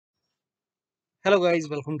Hello guys,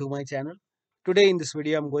 welcome to my channel. Today in this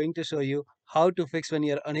video I'm going to show you how to fix when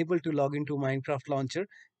you're unable to log into Minecraft launcher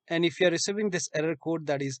and if you're receiving this error code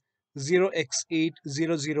that is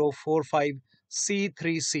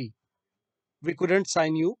 0x80045C3C. We couldn't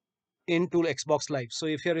sign you into Xbox Live. So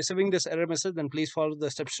if you're receiving this error message, then please follow the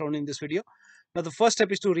steps shown in this video. Now the first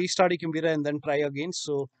step is to restart your computer and then try again.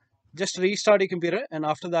 So just restart your computer and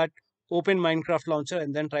after that open Minecraft launcher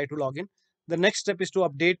and then try to log in. The next step is to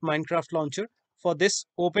update Minecraft launcher. For this,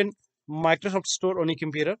 open Microsoft Store on your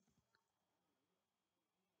computer.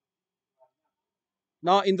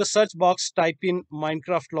 Now in the search box type in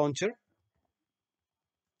Minecraft launcher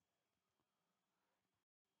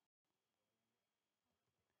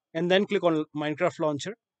and then click on Minecraft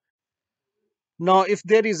launcher. Now if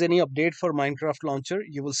there is any update for Minecraft launcher,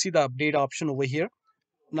 you will see the update option over here.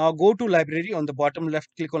 Now go to library. On the bottom left,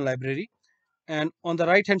 click on library, and on the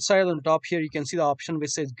right hand side on the top here you can see the option which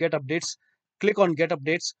says get updates. Click on get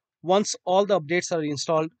updates. Once all the updates are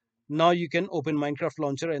installed, now you can open Minecraft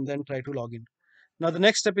launcher and then try to log in. Now the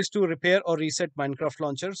next step is to repair or reset Minecraft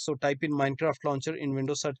launcher. So type in Minecraft launcher in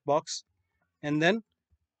Windows search box and then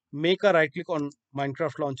make a right click on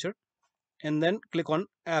Minecraft launcher and then click on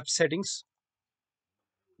app settings.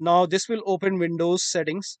 Now this will open Windows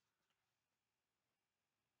settings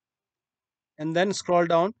and then scroll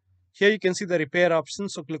down. Here you can see the repair option,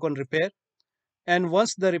 so click on repair. And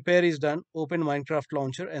once the repair is done, open Minecraft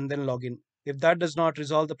launcher and then log in. If that does not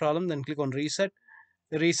resolve the problem, then click on reset,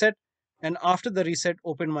 and after the reset,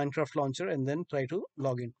 open Minecraft launcher and then try to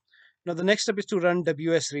log in. Now the next step is to run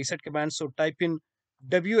wsreset command. So type in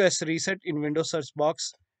wsreset in Windows search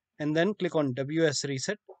box and then click on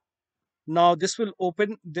wsreset. Now this will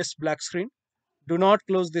open this black screen. Do not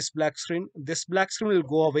close this black screen. This black screen will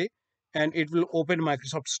go away and it will open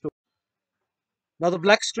Microsoft Store. Now the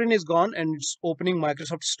black screen is gone and it's opening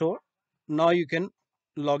Microsoft Store. Now you can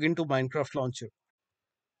log into Minecraft launcher.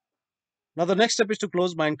 Now the next step is to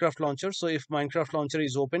close Minecraft launcher. So if Minecraft launcher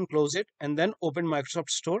is open, close it and then open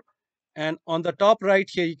Microsoft Store. And on the top right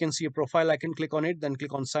here, you can see a profile icon. Click on it, then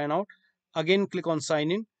click on sign out. Again, click on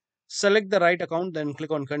sign in. Select the right account, then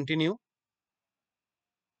click on continue.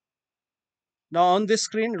 Now on this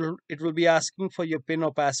screen, it will be asking for your PIN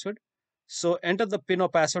or password. So enter the PIN or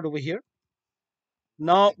password over here.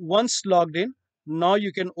 Now, once logged in, now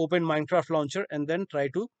you can open Minecraft launcher and then try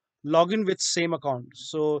to log in with same account.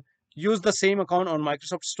 So use the same account on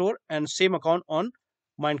Microsoft Store and same account on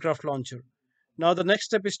Minecraft launcher. Now the next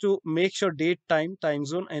step is to make sure date, time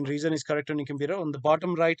zone and region is correct on your computer. On the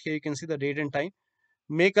bottom right here, you can see the date and time.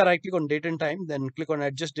 Make a right click on date and time, then click on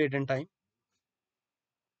adjust date and time.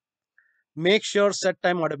 Make sure set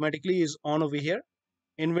time automatically is on over here.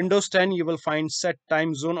 In Windows 10, you will find set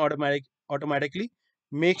time zone automatically.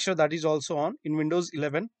 Make sure that is also on. In Windows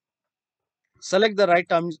 11, select the right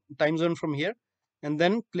time zone from here and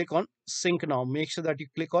then click on sync now. Make sure that you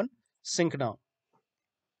click on sync now.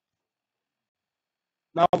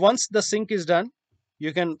 Now, once the sync is done,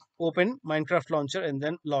 you can open Minecraft launcher and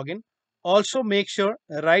then log in. Also, make sure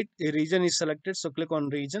right region is selected. So click on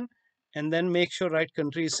region and then make sure right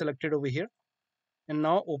country is selected over here. And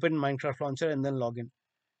now open Minecraft launcher and then log in.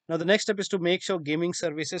 Now the next step is to make sure gaming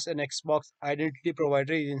services and Xbox identity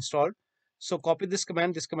provider is installed. So copy this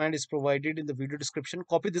command. This command is provided in the video description.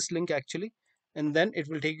 Copy this link actually, and then it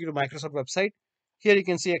will take you to Microsoft website. Here you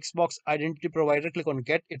can see Xbox identity provider. Click on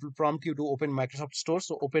get. It will prompt you to open Microsoft Store.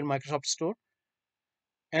 So open Microsoft Store,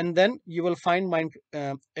 and then you will find my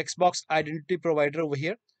Xbox identity provider over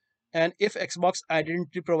here. And if Xbox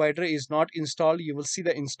identity provider is not installed, you will see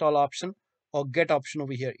the install option or get option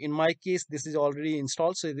over here. In my case, this is already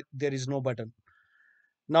installed, so there is no button.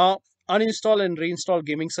 Now, uninstall and reinstall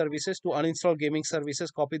gaming services. To uninstall gaming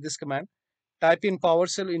services, copy this command. Type in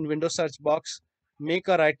PowerShell in Windows search box. Make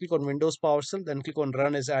a right click on Windows PowerShell, then click on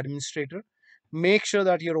Run as administrator. Make sure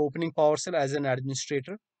that you're opening PowerShell as an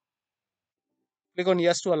administrator. Click on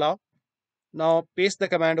Yes to allow. Now, paste the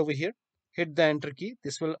command over here. Hit the enter key.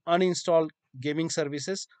 This will uninstall gaming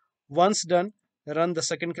services. Once done, run the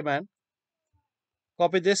second command.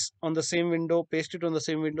 Copy this on the same window, paste it on the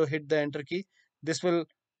same window, hit the enter key. This will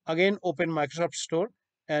again open Microsoft Store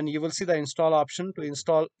and you will see the install option to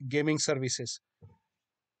install gaming services.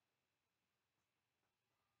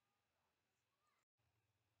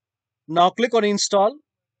 Now click on install,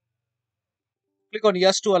 click on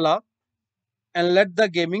yes to allow and let the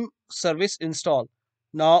gaming service install.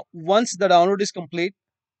 Now once the download is complete,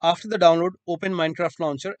 after the download, open Minecraft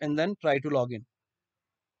launcher and then try to log in.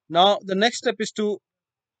 Now the next step is to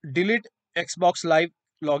delete Xbox Live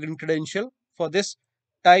login credential. For this,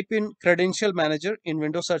 type in Credential Manager in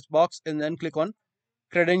Windows search box and then click on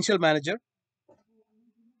Credential Manager.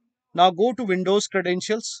 Now go to Windows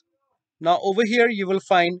Credentials. Now over here you will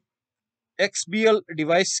find XBL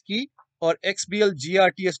device key or XBL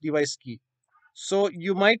GRTS device key. So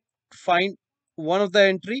you might find one of the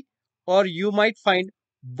entry or you might find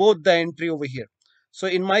both the entry over here. So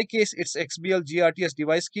in my case, it's XBL GRTS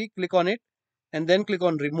device key. Click on it and then click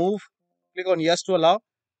on remove. Click on yes to allow.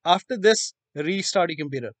 After this, restart your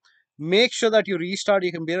computer. Make sure that you restart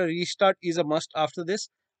your computer. Restart is a must after this.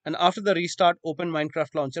 And after the restart, open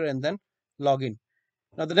Minecraft launcher and then log in.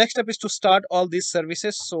 Now the next step is to start all these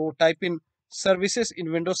services. So type in services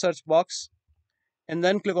in Windows search box and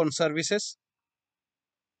then click on services.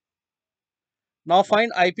 Now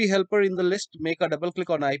find IP helper in the list, make a double click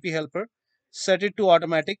on IP helper, set it to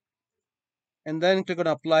automatic and then click on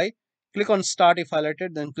apply. Click on start if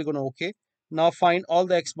highlighted, then click on OK. Now find all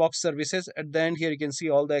the Xbox services. At the end here you can see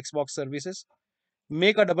all the Xbox services.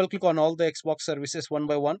 Make a double click on all the Xbox services one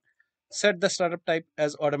by one. Set the startup type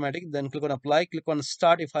as automatic, then click on apply. Click on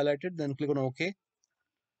start if highlighted, then click on OK.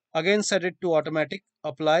 Again set it to automatic,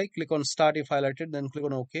 apply, click on start if highlighted, then click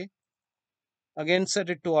on OK. Again set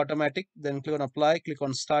it to automatic, then click on apply, click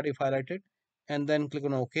on start if highlighted and then click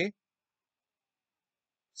on OK.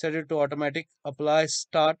 Set it to automatic, apply,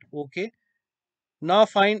 start, OK. Now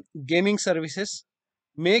find gaming services.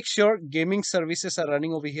 Make sure gaming services are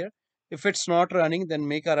running over here. If it's not running, then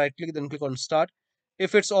make a right click, then click on start.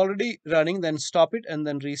 If it's already running, then stop it and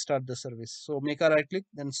then restart the service. So make a right click,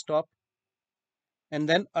 then stop and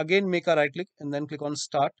then again make a right click and then click on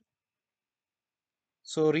start.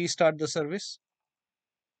 So restart the service.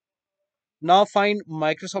 Now find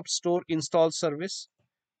Microsoft Store install service.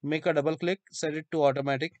 Make a double click, set it to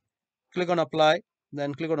automatic. Click on apply,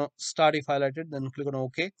 then click on start if highlighted, then click on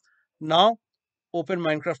OK. Now open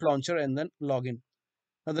Minecraft launcher and then log in.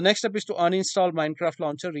 Now the next step is to uninstall Minecraft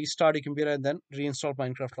launcher, restart your computer and then reinstall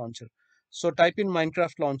Minecraft launcher. So type in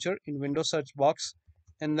Minecraft launcher in Windows search box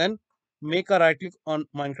and then make a right click on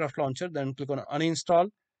Minecraft launcher, then click on uninstall,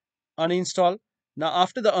 uninstall. Now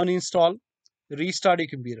after the uninstall, restart your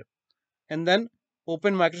computer and then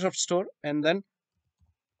open Microsoft Store and then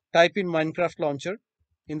type in Minecraft launcher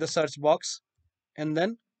in the search box and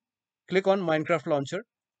then click on Minecraft launcher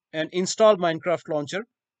and install Minecraft launcher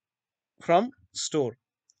from store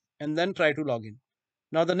and then try to log in.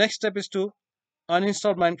 Now the next step is to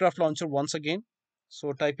uninstall Minecraft launcher once again.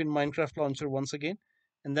 So type in Minecraft launcher once again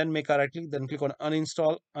and then make a right click, then click on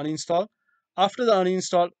uninstall, uninstall. After the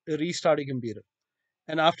uninstall, restart your computer.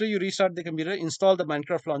 And after you restart the computer, install the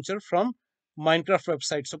Minecraft launcher from Minecraft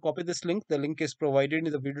website. So copy this link. The link is provided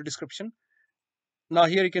in the video description. Now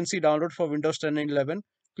here you can see download for Windows 10 and 11.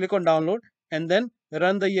 Click on download and then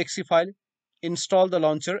run the exe file, install the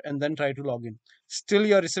launcher and then try to log in. Still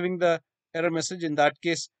you are receiving the error message. In that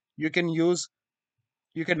case, you can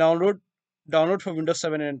download for Windows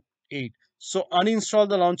 7 and 8. So uninstall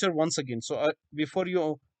the launcher once again. So before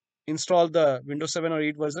you install the Windows 7 or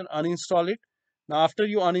 8 version, uninstall it. Now after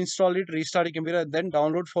you uninstall it, restart your computer, then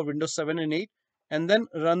download for Windows 7 and 8 and then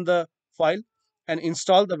run the file and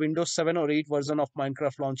install the Windows 7 or 8 version of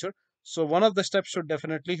Minecraft launcher. So one of the steps should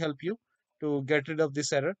definitely help you to get rid of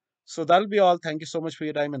this error. So that'll be all. Thank you so much for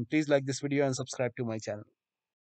your time and please like this video and subscribe to my channel.